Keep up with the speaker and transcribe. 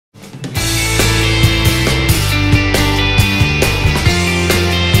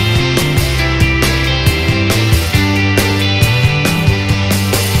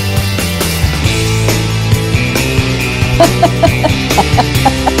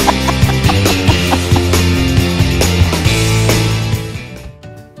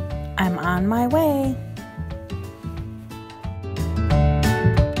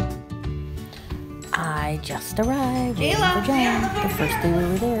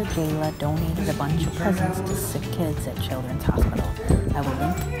sister Jayla donated a bunch of presents to sick kids at Children's Hospital. I will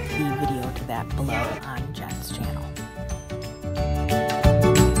link the video to that below on Jen's channel.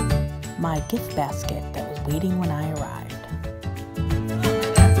 My gift basket that was waiting when I arrived.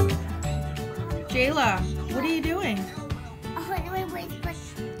 Jayla, what are you doing?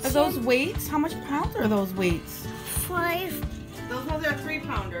 Are those weights? How much pounds are those weights? 5. Those ones are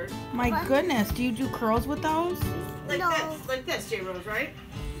 3-pounders. My goodness, do you do curls with those? Like this, J Rose, right?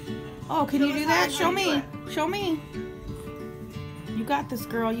 Oh, can you do that? Show me. Show me. You got this,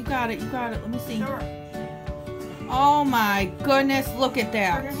 girl. You got it. You got it. Let me see. Sure. Oh my goodness, look at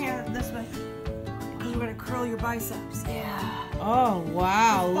that. Turn your hand this way. Because we're going to curl your biceps. Yeah. Oh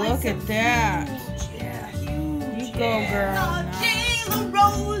wow, look at that. Yeah, huge. You go, girl. Jayla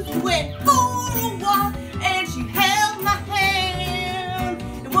Rose went for a walk and she held my hand.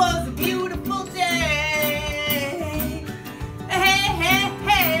 It was a beautiful day. Hey, hey,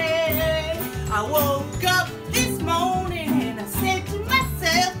 hey. I woke up this morning and I said to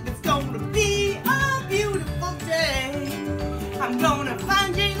myself, it's gonna be a beautiful day. I'm gonna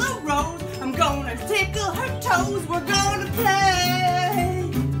find Jayla Rose. I'm gonna tickle her toes. We're gonna play.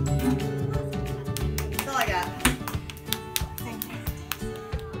 That's all I got. Thank you.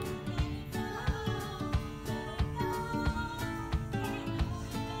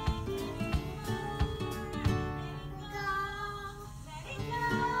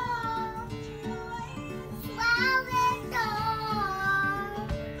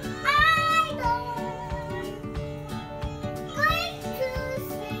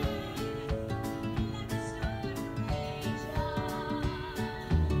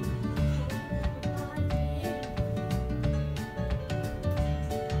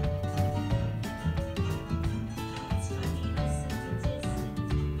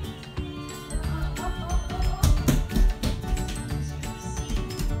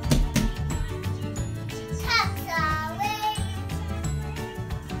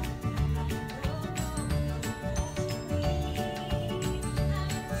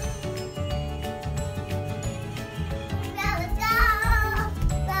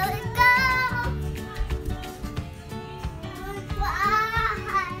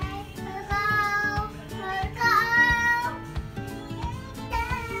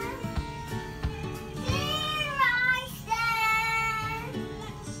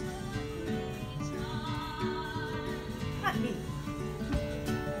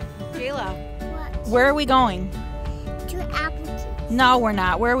 Jayla, What? where are we going? To Appleton. No, we're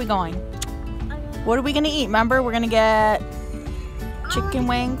not. Where are we going? What are we gonna eat? Remember, we're gonna get chicken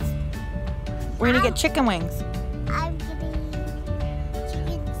wings. We're gonna get chicken wings. I'm getting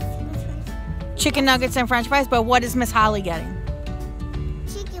Chicken nuggets and french fries, but what is Miss Holly getting?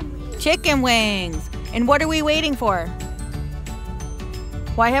 chicken wings. Chicken wings. And what are we waiting for?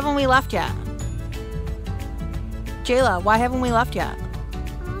 Why haven't we left yet? Jayla, why haven't we left yet?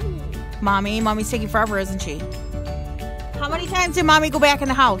 Mommy's taking forever, isn't she? How many times did Mommy go back in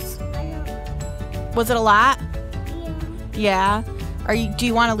the house? I know. Was it a lot? Yeah. Yeah. Do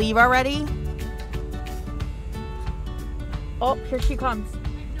you want to leave already? Oh, here she comes.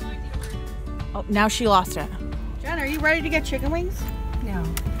 Oh, now she lost it. Jen, are you ready to get chicken wings? No.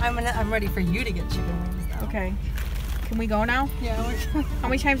 I'm ready for you to get chicken wings now. Okay. Can we go now? Yeah. How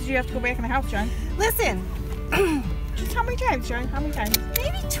many times do you have to go back in the house, Jen? Listen. Just how many times, Jen? How many times?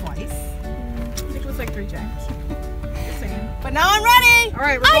 Maybe twice. I think it was like 3 times. Just saying. But now I'm ready. All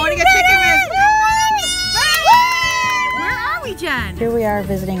right, we're going to get chicken wings. Where are we, Jen? Here we are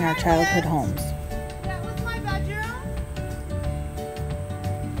visiting our childhood homes. That was my bedroom.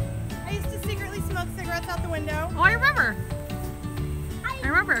 I used to secretly smoke cigarettes out the window. Oh, I remember.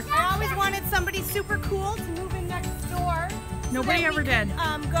 I always wanted somebody super cool to move in next door. Nobody ever did.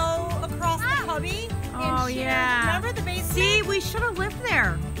 Go across the cubby. Oh, and share. yeah. Remember the basement? See, we should have lived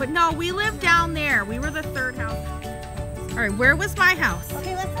there. But no, we lived down there. We were the 3rd house. All right, where was my house?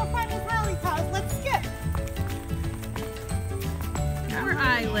 Okay, let's go find Miss Holly's house. Let's skip. Where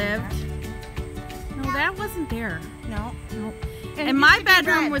I lived. No, that wasn't there. No. Nope. And And it my used to be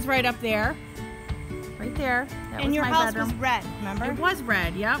bedroom red. was right up there. Right there. That And was your my house bedroom. was red, remember? It was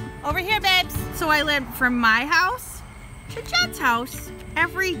red, yep. Over here, babes. So I lived from my house to Jen's house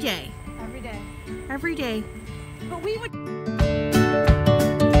every day. Every day. Every day. But we would...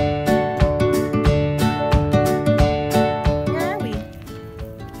 Where are we?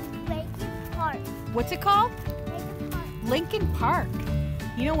 Lincoln Park. What's it called? Lincoln Park. Lincoln Park.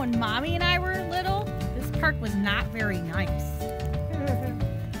 You know, when Mommy and I were little, this park was not very nice.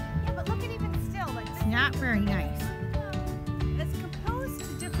 Yeah, but look at even still. Like It's not very nice. It's composed to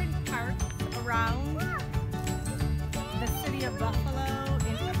different parts around the city of Buffalo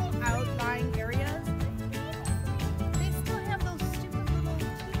and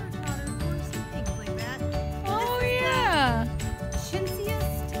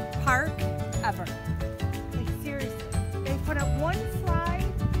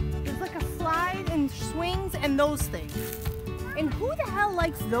and those things. And who the hell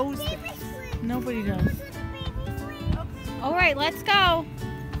likes those things? Nobody does. All right, let's go.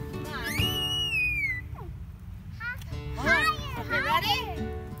 Higher, ready?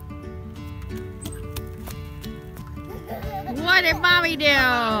 What did Mommy do? You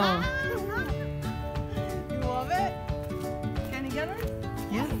love it? Can you get her?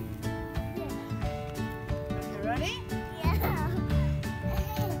 Yeah. Okay, ready?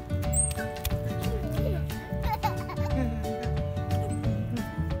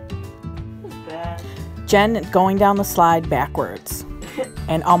 Jen going down the slide backwards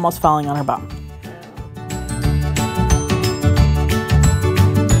and almost falling on her bum.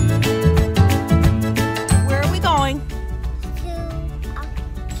 Where are we going?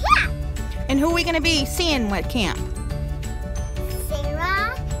 Yeah. And who are we going to be seeing at camp?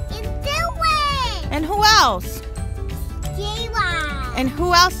 Sarah and Dylan. And who else? Jayla. And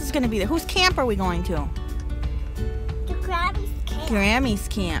who else is going to be there? Whose camp are we going to? The Krabby's camp. Grammy's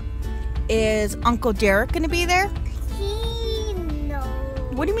camp. Is Uncle Derek going to be there? He knows.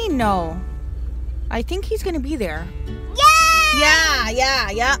 What do you mean no? I think he's going to be there.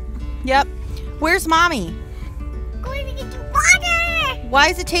 Yeah. Yep. Where's Mommy? Going to get you water. Why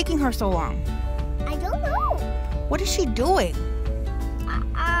is it taking her so long? I don't know. What is she doing?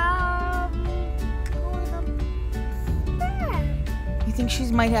 Going up there. You think she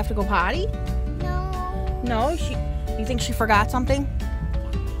might have to go potty? No. No, you think she forgot something?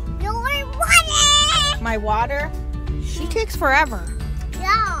 Your water. My water? She takes forever.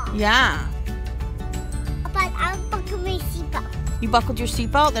 Yeah. Yeah. But I'm buckling my seatbelt. You buckled your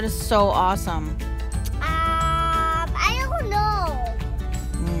seatbelt? That is so awesome. I don't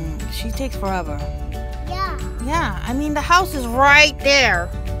know. She takes forever. Yeah. Yeah, I mean the house is right there.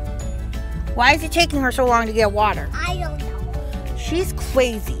 Why is it taking her so long to get water? I don't know. She's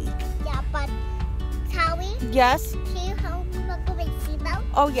crazy. Yeah, but Howie, Yes? can you help me buckle my seatbelt?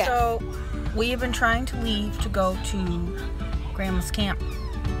 Oh, yeah. So we have been trying to leave to go to Grandma's camp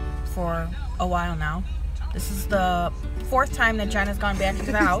for a while now. This is the 4th time that Jen has gone back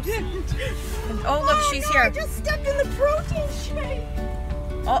into the house. And, oh, look, she's here. I just stepped in the protein shake.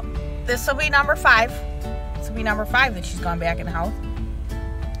 Oh, this will be number 5. This will be number 5 that she's gone back in the house.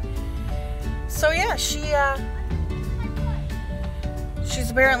 So yeah, she's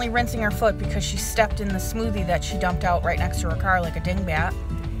apparently rinsing her foot because she stepped in the smoothie that she dumped out right next to her car like a dingbat.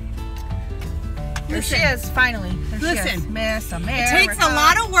 There she is, finally. There she is. Miss America. It takes a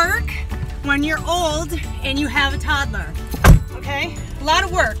lot of work when you're old and you have a toddler. Okay? A lot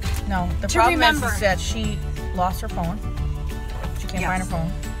of work. No, the To problem remember. is that she lost her phone. She can't Yes. find her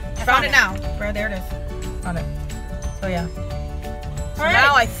phone. She I found it now. There it is. Found it. So yeah. So All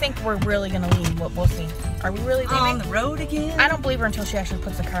now right. I think we're really gonna leave. We'll see. Are we really leaving? On the road again? I don't believe her until she actually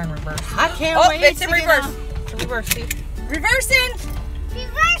puts the car in reverse. I can't Oh, wait. it's in to get reverse. out. It's in reverse. See? Reversing.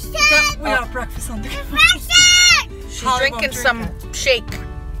 Reverse it! We have breakfast on the Reverse it! She's Holly drinking won't some drink shake,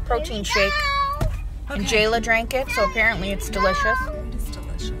 protein shake, and Jayla drank it, so apparently it's delicious. It is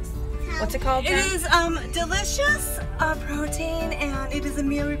delicious. What's it called? It Jen? is delicious protein, and it is a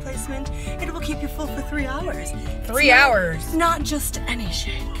meal replacement. It will keep you full for 3 hours. 3 hours Not just any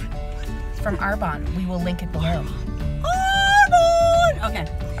shake. from Arbonne. We will link it below. Okay.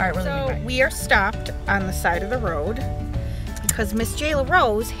 All right, we're So leaving. we are stopped on the side of the road because Miss Jayla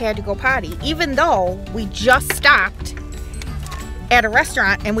Rose had to go potty, even though we just stopped at a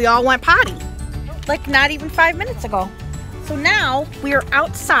restaurant and we all went potty, like not even 5 minutes ago. So now we are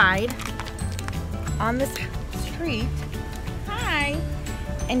outside on this street. Hi.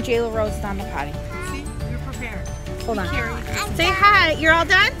 And Jayla Rose is on the potty. See, you're prepared. Hold on. Carrie. Say hi. You're all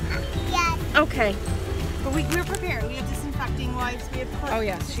done? Yes. Okay. But we're prepared. We have disinfecting wipes. We have. Oh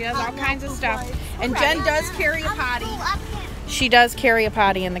yes, she has all kinds of food stuff. wipes. And Okay. Jen does carry a potty. Go up here. She does carry a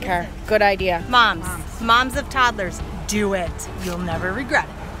potty in the car. Good idea. Moms of toddlers, do it. You'll never regret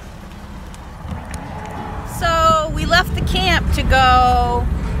it. So we left the camp to go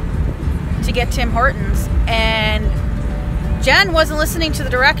to get Tim Hortons, and Jen wasn't listening to the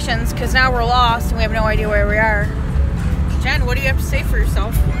directions because now we're lost and we have no idea where we are. Jen, what do you have to say for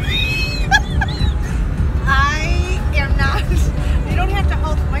yourself? I am not. You don't have to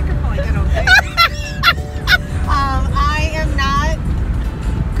hold the microphone. I don't think. I am not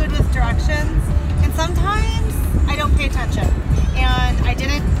good with directions, and sometimes I don't pay attention. And I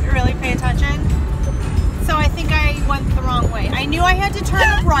didn't really pay attention, so I think I went the wrong way. I knew I had to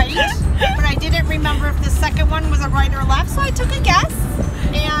turn right, but I didn't remember if the second one was a right or left, so I took a guess.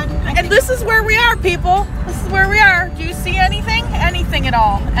 And this is where we are, people. This is where we are. Do you see anything? Anything at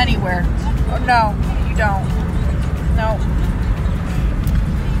all? Anywhere? Oh, no, you don't. No.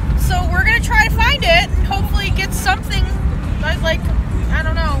 So we're going to try to find it and hopefully smells like, I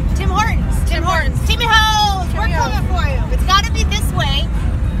don't know. Tim Hortons. Tim Hortons. Timmy Ho's. We're Timmy coming for you. It's got to be this way.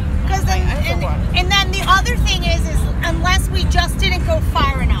 Because and then the other thing is unless we just didn't go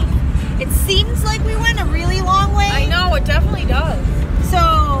far enough. It seems like we went a really long way. I know, it definitely does.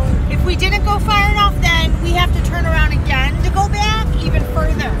 So if we didn't go far enough, then we have to turn around again to go back even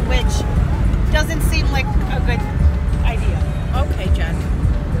further, which doesn't seem like a good idea. Okay, Jen.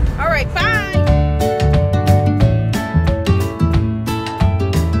 All right, bye.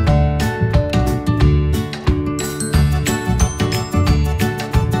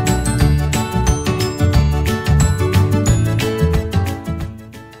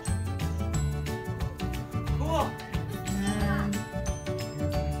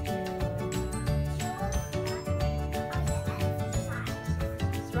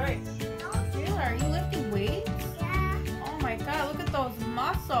 Are you lifting weights? Yeah. Oh my God, look at those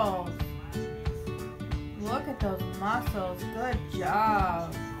muscles. Look at those muscles. Good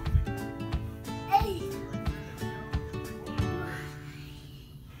job. Hey.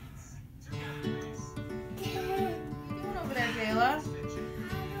 What are you doing over there, Jayla?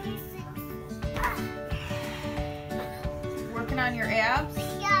 Working on your abs?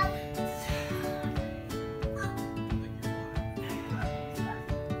 Yeah.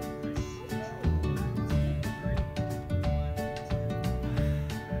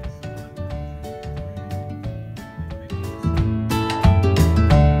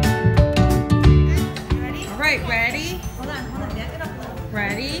 Ready? Hold on, back it up a little.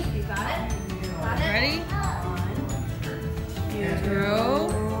 Ready? You got it? Got it? Ready? 1, 2,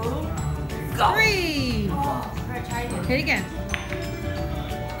 3. Hit again.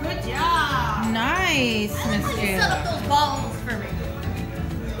 Good job. Nice, Miss Set Jayla. up those balls for me.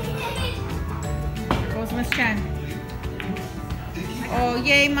 Goes Miss Jen. Oh,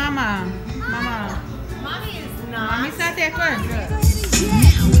 yay, Mama. Mama. Mommy is not. Mommy's not that good.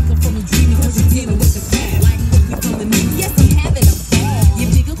 Now wake up from a dream because you're dealing with the past. Like cooking from the meat, yes, I'm having a ball. Your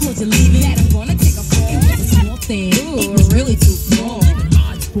bigger clothes you're leaving, that I'm gonna take a fall. It was a small thing, it was really too small.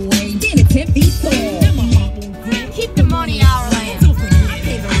 Large boy, then it's 10 feet tall. Now my mom won't grab. Keep the money our land. Don't forget, I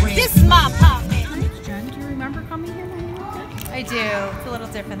pay the rent. This is my pop man. Jen, do you remember coming here when you were a kid? I do. It's a little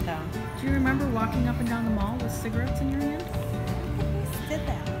different though. Do you remember walking up and down the mall with cigarettes in your hand? We did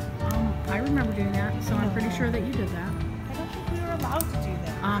that. I remember doing that, so I'm pretty sure that you did that. I don't think we were allowed to do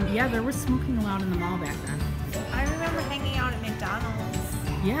that. Yeah, there was smoking allowed in the mall back then. I remember hanging out at McDonald's.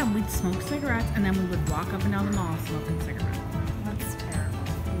 Yeah, we'd smoke cigarettes and then we would walk up and down the mall smoking cigarettes. That's terrible.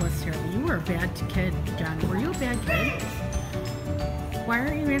 It was terrible. You were a bad kid, Jen. Were you a bad kid? Why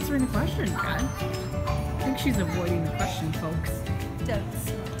aren't you answering the question, Jen? I think she's avoiding the question, folks. Don't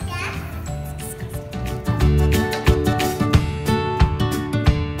smoke.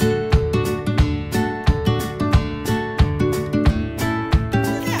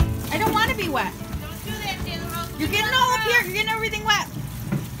 I don't want to be wet. Don't do that, Jayla. You're getting all up here. You're getting everything wet.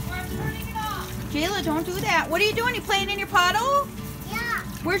 We're turning it off. Jayla, don't do that. What are you doing? You playing in your puddle? Yeah.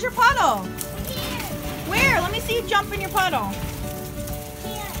 Where's your puddle? Here. Where? Let me see you jump in your puddle.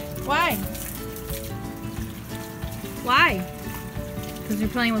 Here. Why? Why? Because you're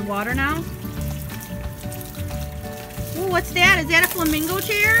playing with water now? Ooh, what's that? Is that a flamingo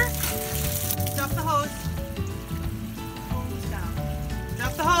chair? Drop the hose. Hose down.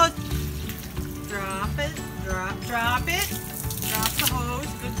 Drop the hose. Drop it. Drop it. Drop the hose.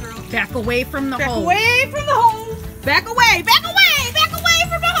 Good girl. Back away from the Back hose. away from the hose. Back away! Back away! Back away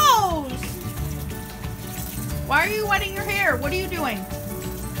from the hose! Why are you wetting your hair? What are you doing?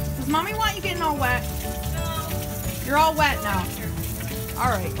 Does Mommy want you getting all wet? No. You're all wet now.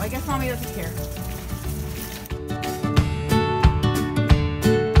 Alright, well I guess Mommy doesn't care.